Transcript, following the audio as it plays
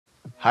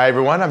Hi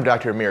everyone, I'm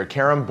Dr.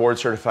 Karam, board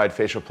certified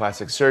facial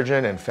plastic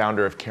surgeon and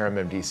founder of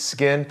KaramMD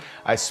Skin.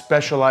 I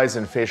specialize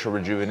in facial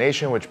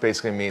rejuvenation, which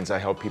basically means I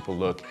help people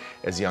look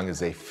as young as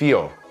they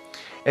feel.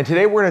 And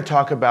today we're going to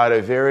talk about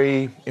a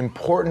very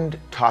important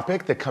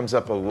topic that comes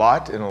up a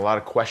lot and a lot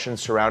of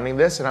questions surrounding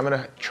this, and I'm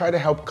going to try to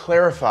help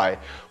clarify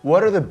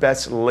what are the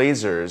best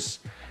lasers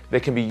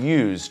that can be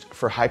used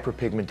for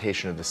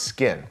hyperpigmentation of the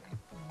skin.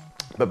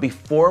 But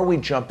before we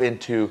jump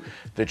into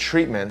the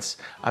treatments,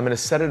 I'm going to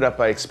set it up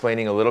by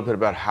explaining a little bit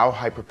about how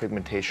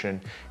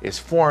hyperpigmentation is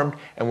formed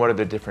and what are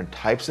the different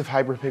types of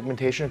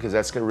hyperpigmentation, because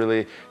that's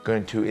really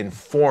going to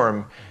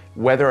inform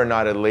whether or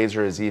not a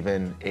laser is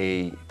even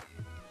a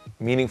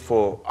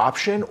meaningful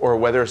option or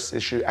whether it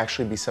should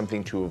actually be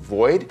something to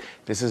avoid.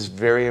 This is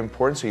very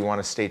important, so you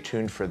want to stay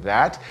tuned for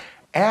that.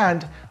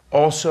 And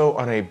also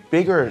on a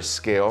bigger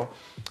scale,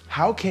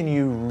 how can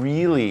you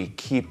really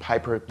keep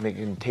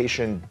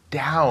hyperpigmentation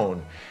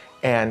down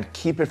and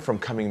keep it from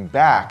coming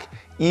back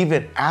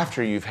even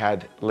after you've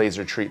had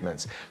laser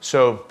treatments?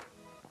 So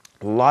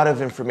a lot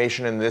of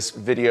information in this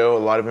video,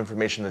 a lot of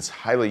information that's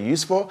highly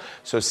useful.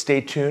 So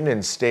stay tuned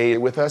and stay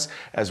with us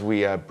as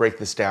we break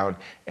this down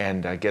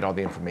and get all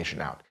the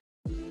information out.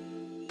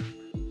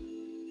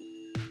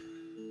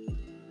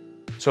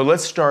 So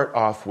let's start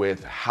off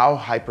with how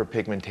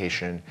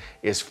hyperpigmentation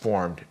is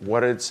formed.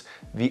 What is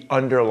the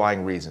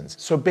underlying reasons?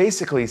 So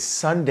basically,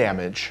 sun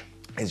damage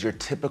is your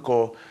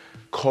typical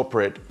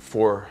culprit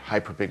for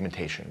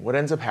hyperpigmentation. What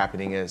ends up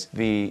happening is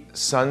the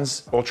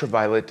sun's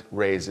ultraviolet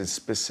rays, is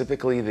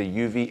specifically the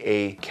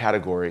UVA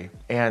category,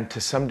 and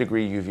to some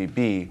degree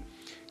UVB,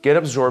 get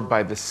absorbed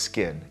by the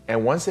skin.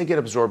 And once they get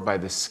absorbed by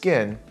the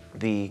skin,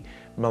 the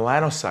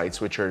melanocytes,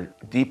 which are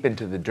deep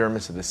into the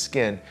dermis of the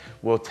skin,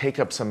 will take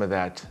up some of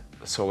that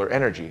solar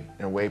energy,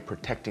 in a way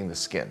protecting the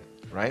skin,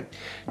 right?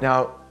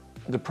 Now,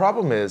 the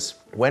problem is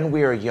when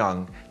we are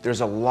young, there's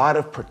a lot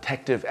of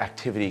protective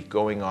activity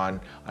going on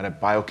a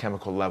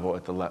biochemical level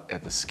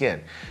at the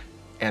skin.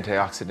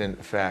 Antioxidant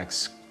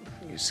effects,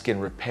 skin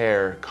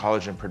repair,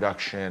 collagen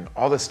production,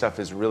 all this stuff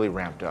is really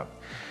ramped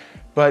up.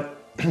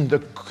 But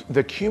the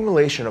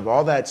accumulation of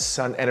all that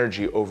sun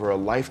energy over a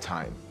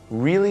lifetime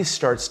really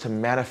starts to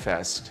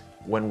manifest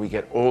when we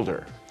get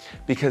older,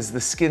 because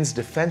the skin's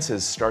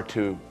defenses start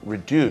to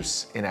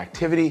reduce in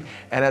activity,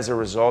 and as a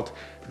result,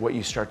 what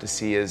you start to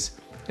see is,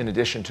 in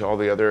addition to all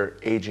the other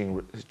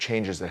aging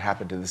changes that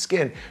happen to the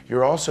skin,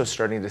 you're also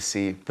starting to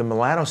see the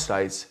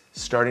melanocytes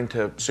starting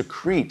to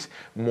secrete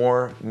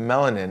more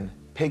melanin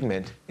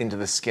pigment into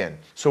the skin.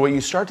 So what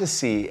you start to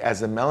see as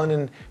the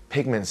melanin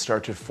pigments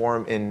start to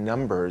form in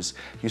numbers,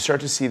 you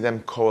start to see them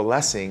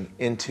coalescing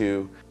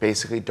into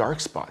basically dark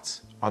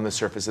spots on the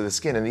surface of the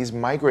skin, and these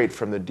migrate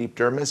from the deep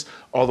dermis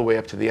all the way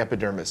up to the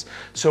epidermis.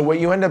 So what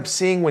you end up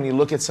seeing when you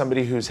look at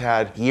somebody who's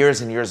had years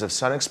and years of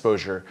sun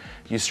exposure,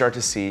 you start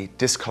to see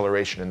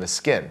discoloration in the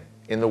skin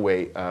in the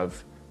way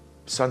of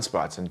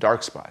sunspots and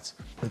dark spots.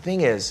 The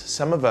thing is,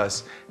 some of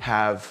us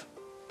have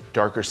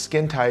darker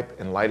skin type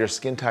and lighter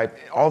skin type.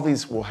 All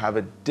these will have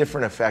a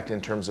different effect in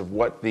terms of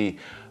what the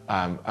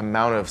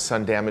amount of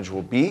sun damage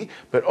will be,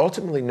 but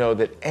ultimately know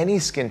that any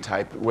skin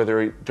type,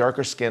 whether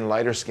darker skin,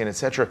 lighter skin,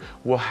 etc.,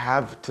 will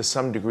have to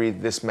some degree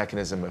this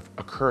mechanism of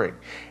occurring.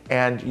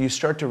 And you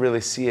start to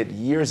really see it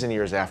years and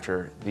years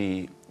after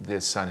the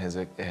sun has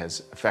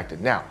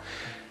affected. Now,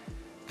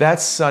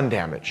 that's sun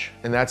damage,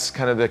 and that's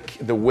kind of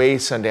the way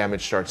sun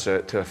damage starts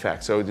to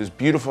affect. So there's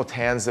beautiful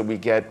tans that we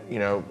get, you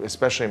know,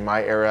 especially in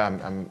my era.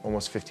 I'm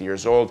almost 50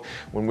 years old.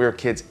 When we were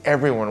kids,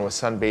 everyone was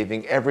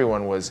sunbathing.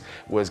 Everyone was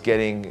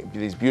getting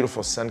these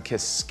beautiful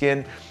sun-kissed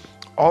skin.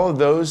 All of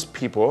those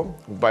people,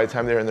 by the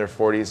time they're in their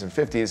 40s and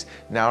 50s,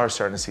 now are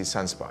starting to see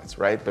sunspots,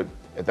 right? But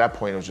at that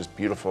point, it was just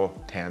beautiful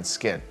tan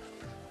skin.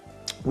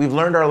 We've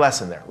learned our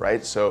lesson there,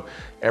 right? So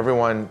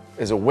everyone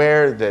is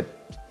aware that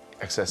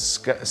excess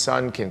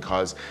sun can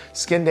cause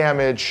skin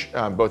damage,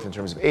 both in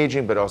terms of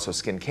aging, but also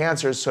skin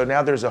cancers. So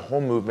now there's a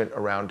whole movement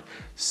around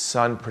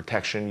sun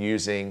protection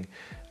using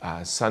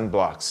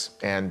sunblocks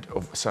and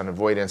sun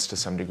avoidance to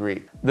some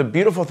degree. The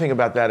beautiful thing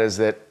about that is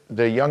that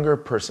the younger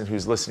person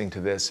who's listening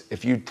to this,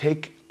 if you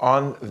take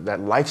on that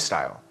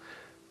lifestyle,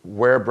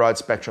 wear a broad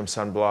spectrum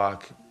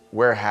sunblock,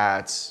 wear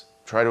hats,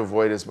 try to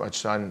avoid as much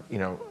sun, you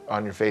know,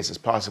 on your face as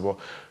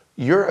possible,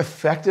 you're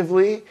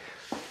effectively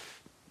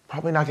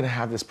probably not going to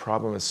have this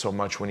problem as so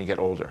much when you get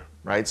older,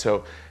 right?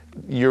 So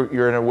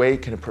you're in a way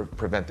can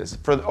prevent this.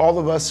 For all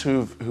of us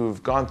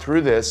who've gone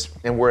through this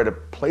and we're at a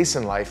place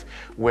in life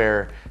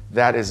where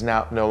that is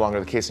now no longer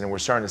the case and we're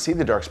starting to see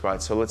the dark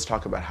spots, so let's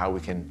talk about how we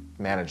can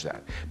manage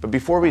that. But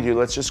before we do,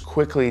 let's just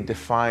quickly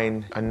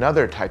define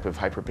another type of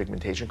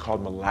hyperpigmentation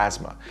called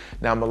melasma.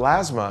 Now,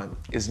 melasma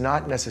is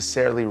not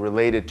necessarily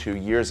related to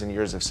years and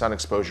years of sun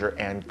exposure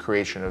and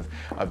creation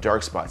of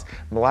dark spots.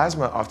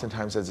 Melasma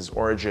oftentimes has its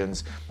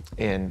origins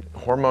in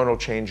hormonal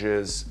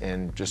changes,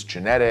 in just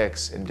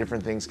genetics, and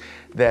different things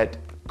that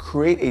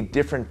create a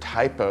different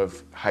type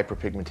of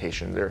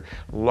hyperpigmentation. They're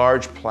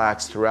large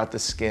plaques throughout the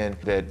skin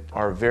that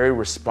are very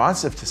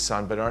responsive to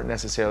sun but aren't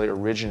necessarily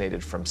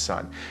originated from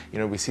sun. You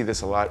know, we see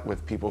this a lot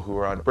with people who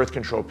are on birth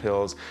control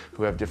pills,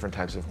 who have different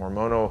types of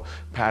hormonal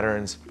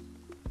patterns.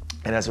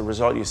 And as a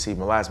result, you see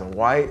melasma.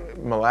 Why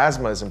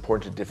melasma is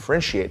important to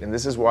differentiate, and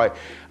this is why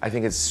I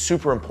think it's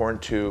super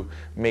important to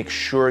make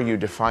sure you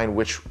define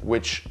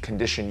which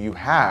condition you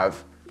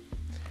have,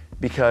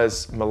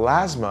 because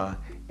melasma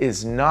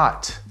is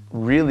not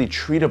really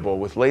treatable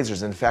with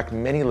lasers. In fact,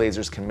 many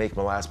lasers can make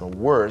melasma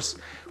worse,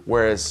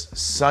 whereas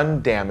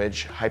sun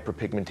damage,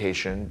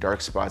 hyperpigmentation,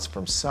 dark spots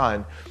from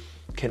sun,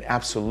 can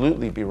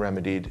absolutely be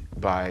remedied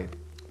by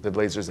the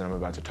lasers that I'm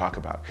about to talk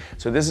about.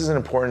 So this is an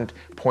important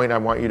point I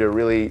want you to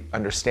really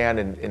understand,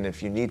 and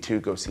if you need to,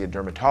 go see a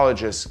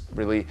dermatologist,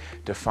 really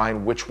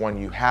define which one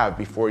you have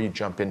before you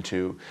jump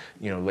into,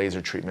 you know,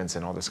 laser treatments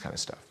and all this kind of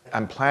stuff.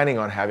 I'm planning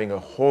on having a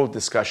whole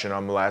discussion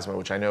on melasma,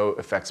 which I know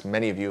affects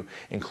many of you,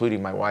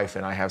 including my wife,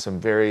 and I have some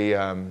very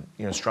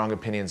strong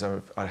opinions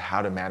on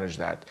how to manage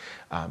that.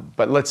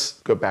 But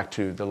let's go back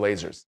to the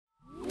lasers.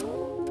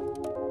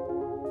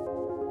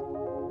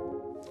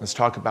 Let's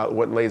talk about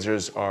what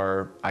lasers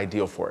are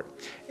ideal for.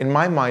 In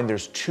my mind,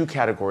 there's two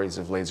categories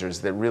of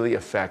lasers that really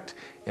affect,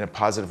 in a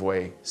positive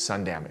way,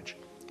 sun damage.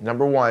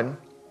 Number one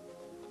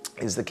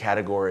is the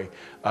category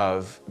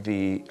of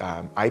the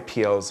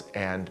IPLs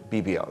and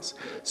BBLs.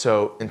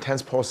 So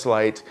intense pulse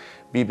light,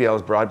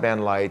 BBLs,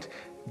 broadband light,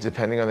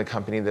 depending on the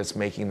company that's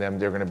making them,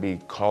 they're going to be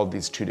called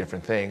these two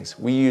different things.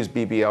 We use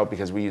BBL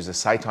because we use a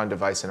Cyton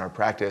device in our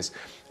practice,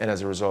 and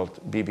as a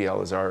result,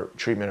 BBL is our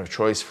treatment of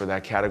choice for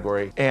that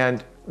category.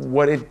 And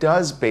what it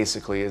does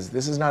basically is,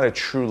 this is not a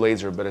true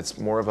laser, but it's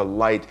more of a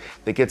light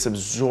that gets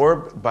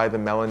absorbed by the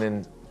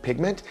melanin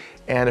pigment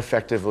and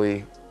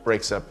effectively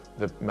breaks up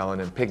the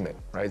melanin pigment,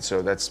 right?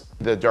 So that's,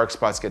 the dark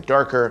spots get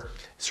darker,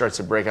 starts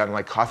to break out in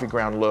like coffee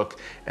ground look,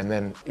 and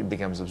then it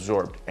becomes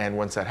absorbed. And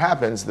once that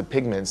happens, the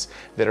pigments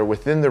that are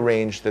within the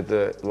range that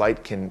the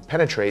light can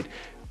penetrate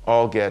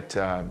all get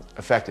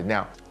affected.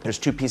 Now, there's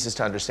two pieces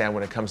to understand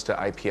when it comes to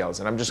IPLs,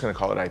 and I'm just gonna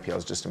call it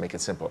IPLs just to make it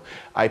simple.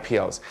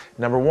 IPLs.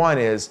 Number one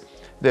is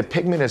the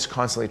pigment is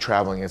constantly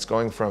traveling. It's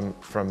going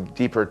from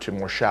deeper to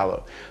more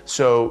shallow.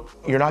 So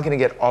you're not gonna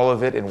get all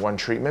of it in one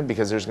treatment,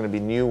 because there's gonna be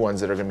new ones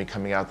that are gonna be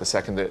coming out the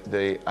second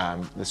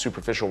the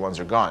superficial ones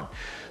are gone.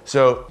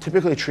 So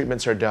typically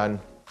treatments are done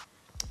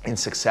in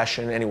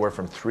succession, anywhere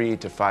from 3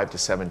 to 5 to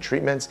 7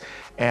 treatments,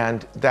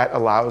 and that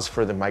allows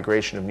for the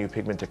migration of new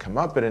pigment to come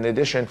up. But in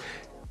addition,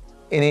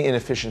 any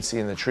inefficiency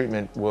in the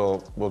treatment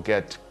will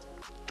get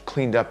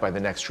cleaned up by the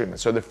next treatment.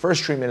 So the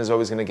first treatment is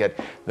always going to get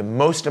the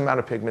most amount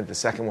of pigment, the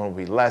second one will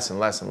be less and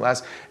less and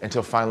less,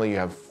 until finally you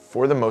have,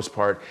 for the most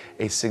part,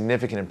 a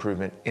significant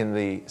improvement in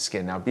the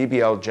skin. Now,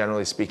 BBL,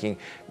 generally speaking,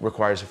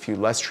 requires a few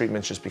less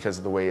treatments just because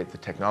of the way the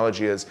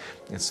technology is.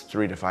 It's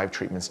 3 to 5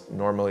 treatments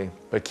normally.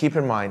 But keep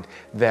in mind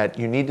that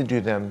you need to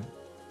do them,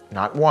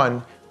 not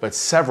one, but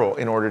several,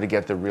 in order to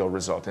get the real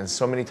result. And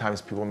so many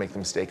times people make the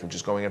mistake of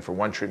just going in for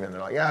one treatment and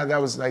they're like, yeah,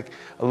 that was like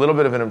a little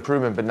bit of an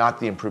improvement, but not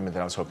the improvement that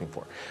I was hoping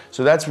for.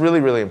 So that's really,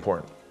 really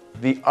important.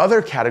 The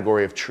other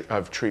category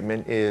of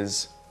treatment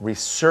is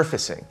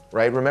resurfacing,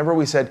 right? Remember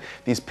we said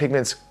these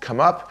pigments come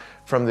up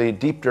from the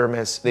deep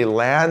dermis, they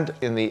land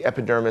in the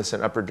epidermis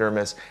and upper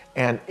dermis,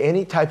 and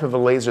any type of a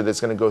laser that's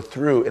gonna go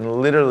through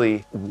and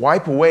literally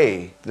wipe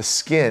away the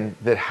skin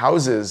that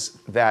houses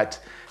that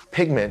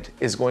pigment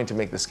is going to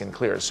make the skin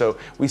clear. So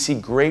we see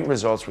great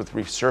results with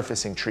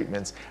resurfacing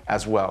treatments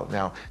as well.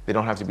 Now, they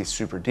don't have to be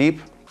super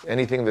deep.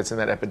 Anything that's in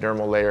that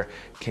epidermal layer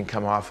can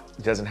come off.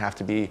 It doesn't have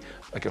to be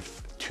like a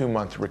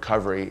 2-month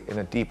recovery in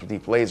a deep,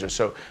 deep laser.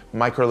 So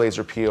micro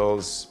laser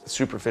peels,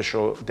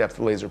 superficial depth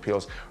laser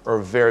peels are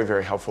very,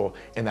 very helpful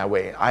in that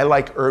way. I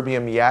like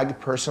erbium YAG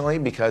personally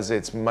because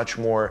it's much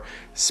more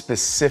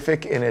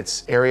specific in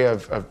its area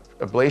of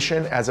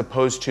ablation, as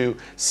opposed to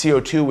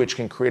CO2, which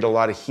can create a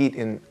lot of heat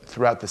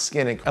throughout the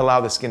skin and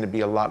allow the skin to be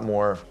a lot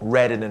more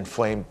red and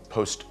inflamed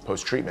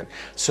post-treatment.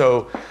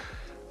 So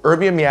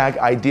erbium YAG,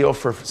 ideal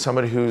for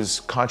somebody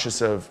who's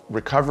conscious of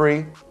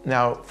recovery.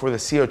 Now, for the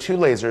CO2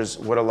 lasers,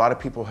 what a lot of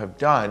people have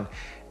done,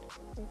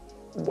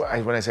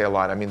 when I say a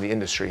lot, I mean the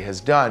industry has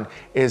done,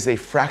 is they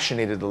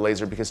fractionated the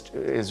laser, because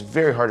it's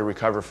very hard to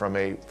recover from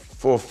a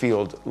full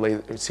field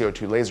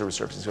CO2 laser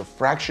resurfacing. So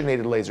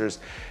fractionated lasers,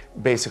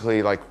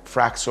 basically like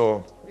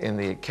Fraxel in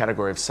the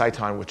category of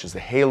Cyton, which is the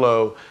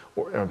halo,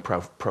 or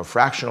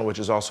profractional, which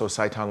is also a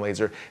Cyton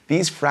laser.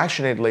 These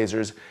fractionated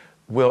lasers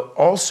will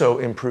also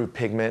improve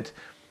pigment.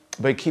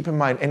 But keep in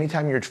mind,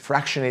 anytime you're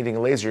fractionating a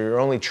laser, you're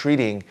only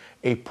treating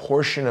a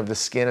portion of the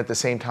skin at the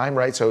same time,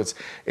 right? So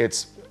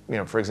it's you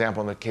know, for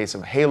example, in the case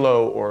of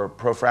halo or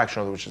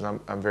profractional, which is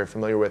I'm very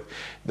familiar with,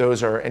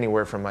 those are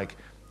anywhere from like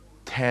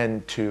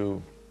 10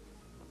 to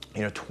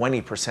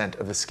 20%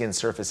 of the skin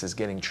surface is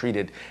getting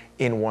treated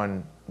in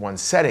one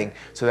setting.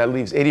 So that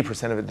leaves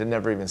 80% of it that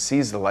never even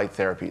sees the light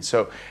therapy.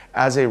 So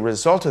as a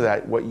result of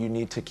that, what you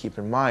need to keep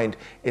in mind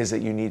is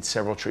that you need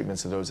several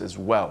treatments of those as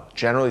well,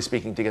 generally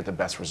speaking, to get the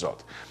best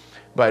result.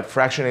 But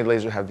fractionated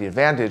laser have the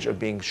advantage of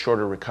being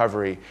shorter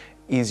recovery,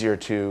 easier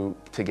to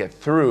get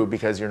through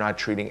because you're not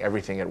treating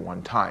everything at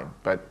one time.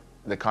 But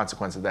the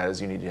consequence of that is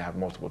you need to have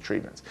multiple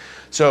treatments.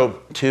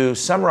 So to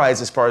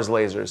summarize, as far as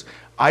lasers,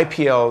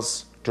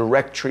 IPLs,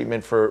 direct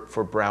treatment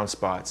for brown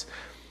spots,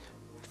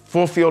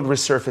 full field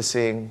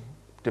resurfacing,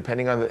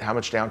 depending on how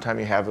much downtime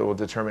you have, it will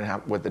determine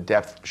what the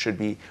depth should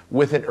be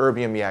with an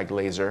erbium YAG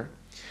laser.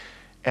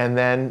 And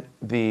then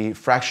the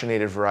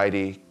fractionated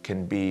variety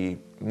can be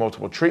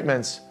multiple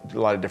treatments, a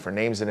lot of different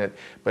names in it,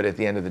 but at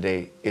the end of the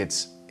day,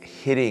 it's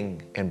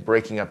hitting and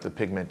breaking up the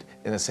pigment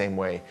in the same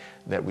way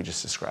that we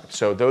just described.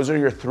 So those are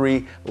your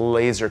 3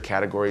 laser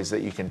categories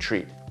that you can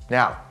treat.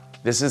 Now,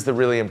 this is the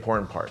really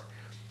important part.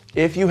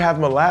 If you have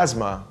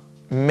melasma,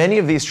 many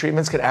of these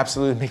treatments could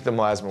absolutely make the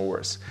melasma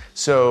worse.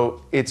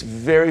 So it's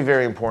very,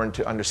 very important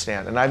to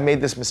understand. And I've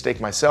made this mistake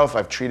myself.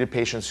 I've treated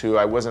patients who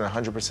I wasn't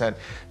 100%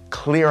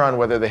 clear on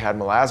whether they had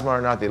melasma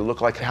or not. They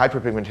looked like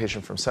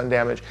hyperpigmentation from sun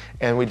damage.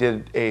 And we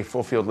did a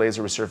full field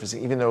laser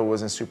resurfacing. Even though it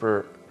wasn't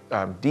super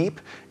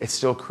deep, it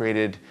still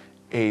created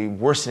a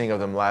worsening of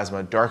the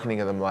melasma,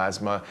 darkening of the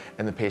melasma,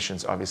 and the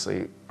patients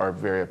obviously are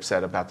very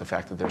upset about the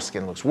fact that their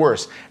skin looks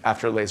worse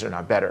after laser,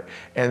 not better.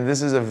 And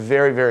this is a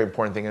very, very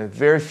important thing, and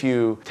very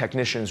few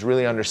technicians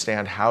really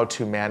understand how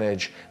to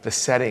manage the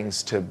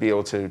settings to be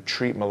able to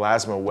treat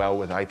melasma well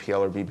with IPL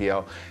or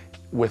BBL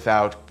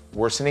without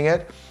worsening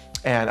it.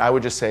 And I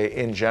would just say,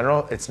 in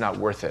general, it's not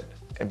worth it.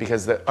 And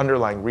because the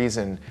underlying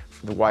reason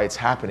why it's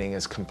happening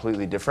is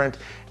completely different,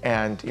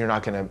 and you're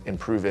not going to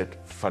improve it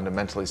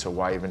fundamentally, so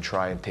why even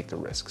try and take the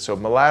risk? So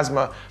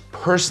melasma,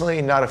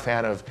 personally not a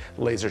fan of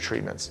laser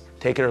treatments.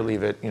 Take it or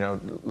leave it,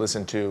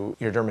 listen to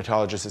your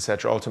dermatologist,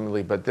 etc.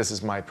 ultimately, but this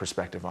is my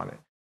perspective on it.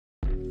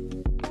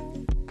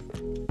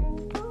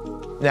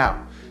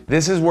 Now,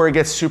 this is where it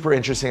gets super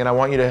interesting, and I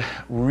want you to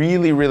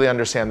really, really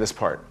understand this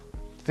part.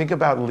 Think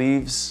about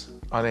leaves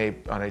on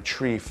a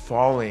tree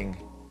falling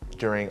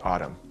during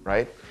autumn,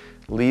 right?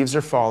 Leaves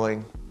are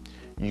falling.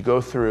 You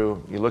go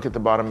through, you look at the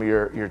bottom of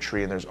your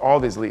tree and there's all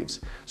these leaves.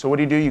 So what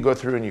do? You go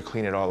through and you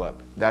clean it all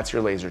up. That's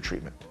your laser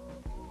treatment.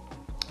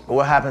 But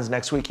what happens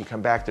next week? You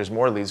come back, there's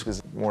more leaves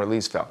because more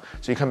leaves fell.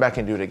 So you come back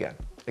and do it again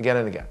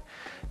and again.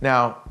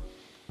 Now,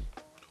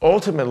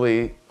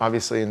 ultimately,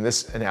 obviously in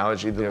this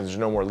analogy, there's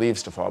no more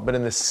leaves to fall, but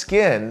in the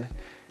skin,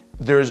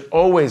 there's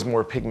always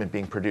more pigment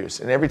being produced.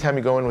 And every time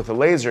you go in with a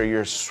laser,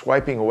 you're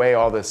swiping away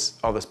all this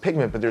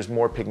pigment, but there's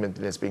more pigment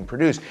that's being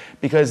produced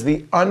because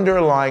the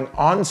underlying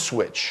on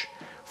switch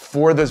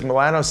for those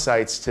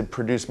melanocytes to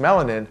produce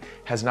melanin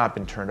has not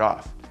been turned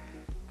off.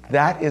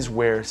 That is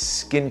where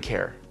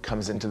skincare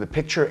comes into the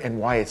picture and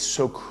why it's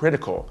so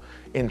critical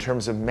in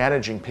terms of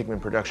managing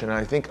pigment production. And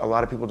I think a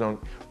lot of people don't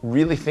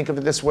really think of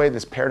it this way.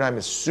 This paradigm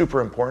is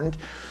super important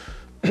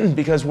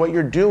because what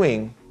you're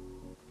doing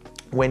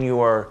when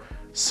you are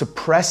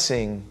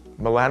suppressing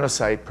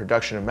melanocyte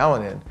production of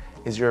melanin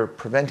is you're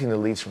preventing the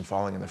leaves from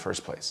falling in the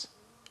first place,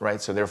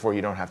 right? So therefore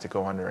you don't have to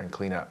go under and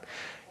clean up.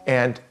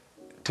 And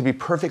to be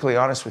perfectly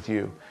honest with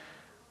you,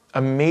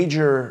 a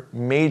major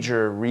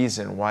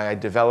reason why I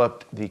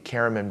developed the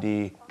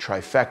KaramMD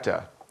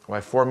trifecta, why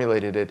I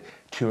formulated it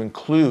to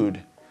include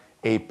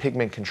a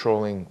pigment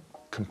controlling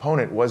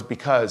component, was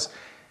because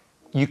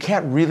you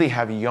can't really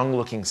have young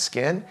looking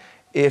skin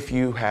if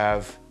you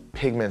have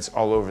pigments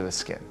all over the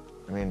skin.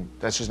 I mean,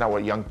 that's just not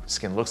what young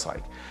skin looks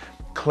like.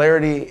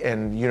 Clarity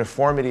and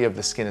uniformity of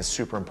the skin is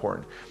super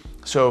important.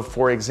 So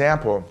for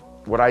example,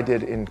 what I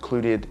did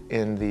included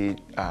in the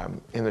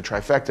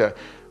trifecta,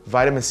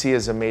 vitamin C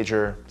is a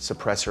major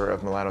suppressor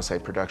of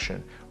melanocyte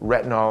production.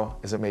 Retinol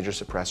is a major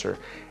suppressor,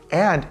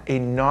 and a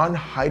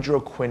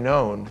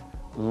non-hydroquinone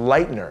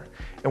lightener.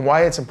 And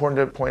why it's important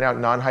to point out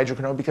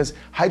non-hydroquinone, because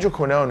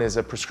hydroquinone is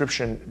a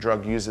prescription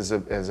drug used as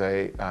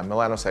a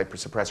melanocyte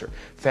suppressor.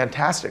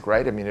 Fantastic,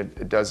 right? I mean,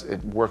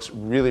 it works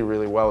really,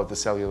 really well at the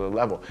cellular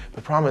level.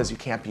 The problem is you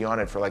can't be on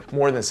it for like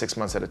more than 6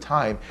 months at a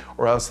time,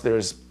 or else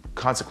there's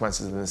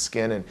consequences in the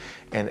skin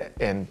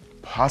and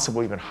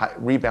possible even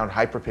rebound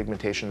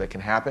hyperpigmentation that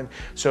can happen.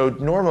 So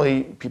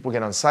normally people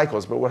get on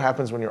cycles, but what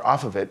happens when you're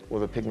off of it?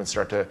 Well, the pigments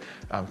start to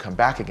come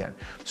back again.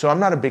 So I'm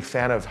not a big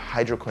fan of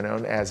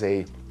hydroquinone as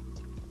a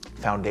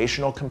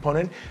foundational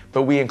component,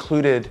 but we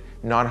included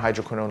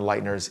non-hydroquinone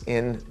lighteners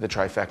in the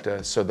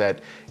trifecta so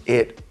that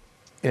it,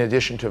 in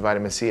addition to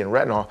vitamin C and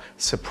retinol,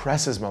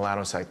 suppresses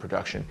melanocyte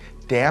production,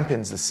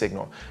 dampens the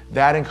signal.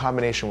 That in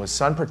combination with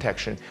sun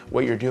protection,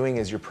 what you're doing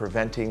is you're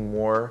preventing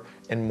more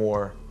and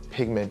more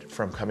pigment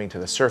from coming to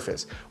the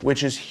surface,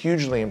 which is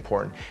hugely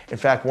important. In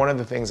fact, one of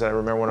the things that I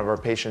remember one of our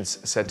patients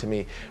said to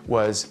me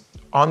was,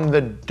 on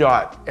the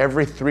dot,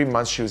 every 3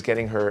 months she was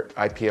getting her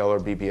IPL or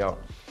BBL.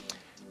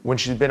 When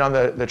she's been on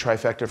the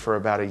trifecta for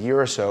about a year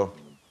or so,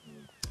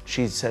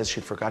 she says she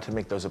forgot to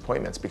make those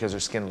appointments because her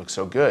skin looks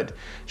so good.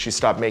 She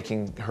stopped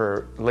making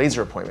her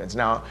laser appointments.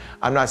 Now,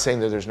 I'm not saying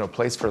that there's no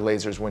place for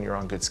lasers when you're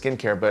on good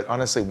skincare, but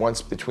honestly,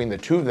 once between the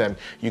two of them,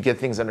 you get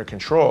things under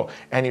control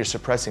and you're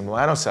suppressing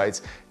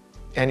melanocytes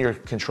and you're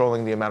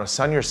controlling the amount of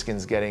sun your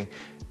skin's getting,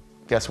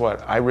 guess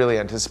what? I really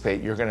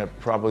anticipate you're gonna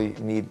probably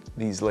need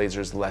these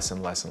lasers less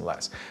and less and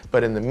less.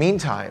 But in the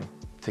meantime,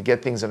 to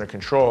get things under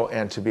control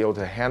and to be able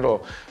to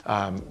handle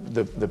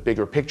the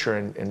bigger picture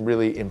and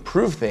really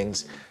improve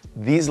things,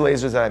 these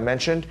lasers that I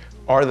mentioned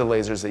are the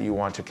lasers that you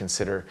want to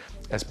consider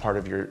as part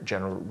of your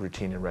general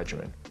routine and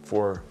regimen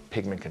for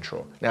pigment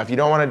control. Now, if you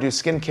don't want to do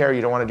skincare, you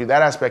don't want to do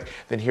that aspect,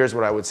 then here's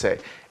what I would say.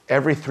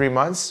 Every 3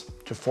 months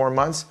to 4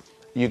 months,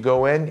 you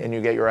go in and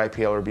you get your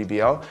IPL or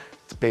BBL.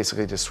 It's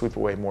basically to sweep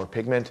away more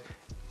pigment.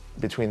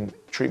 Between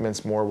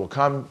treatments, more will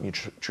come. You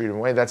treat them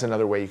away. That's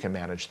another way you can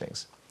manage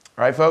things.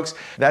 All right, folks,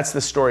 that's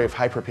the story of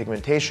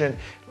hyperpigmentation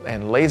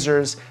and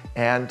lasers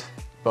and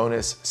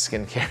bonus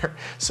skincare.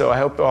 So I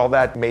hope all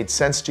that made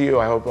sense to you.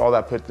 I hope all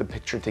that put the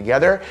picture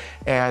together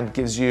and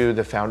gives you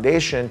the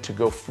foundation to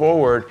go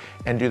forward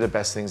and do the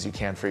best things you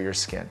can for your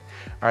skin.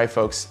 All right,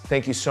 folks,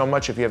 thank you so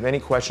much. If you have any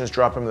questions,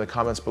 drop them in the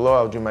comments below.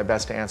 I'll do my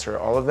best to answer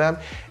all of them.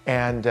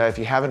 And if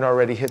you haven't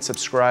already, hit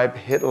subscribe,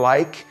 hit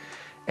like,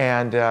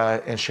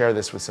 and share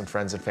this with some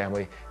friends and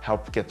family.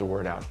 Help get the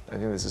word out. I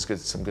think this is good,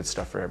 some good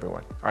stuff for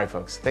everyone. All right,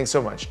 folks, thanks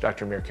so much.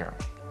 Dr. Amir Karam.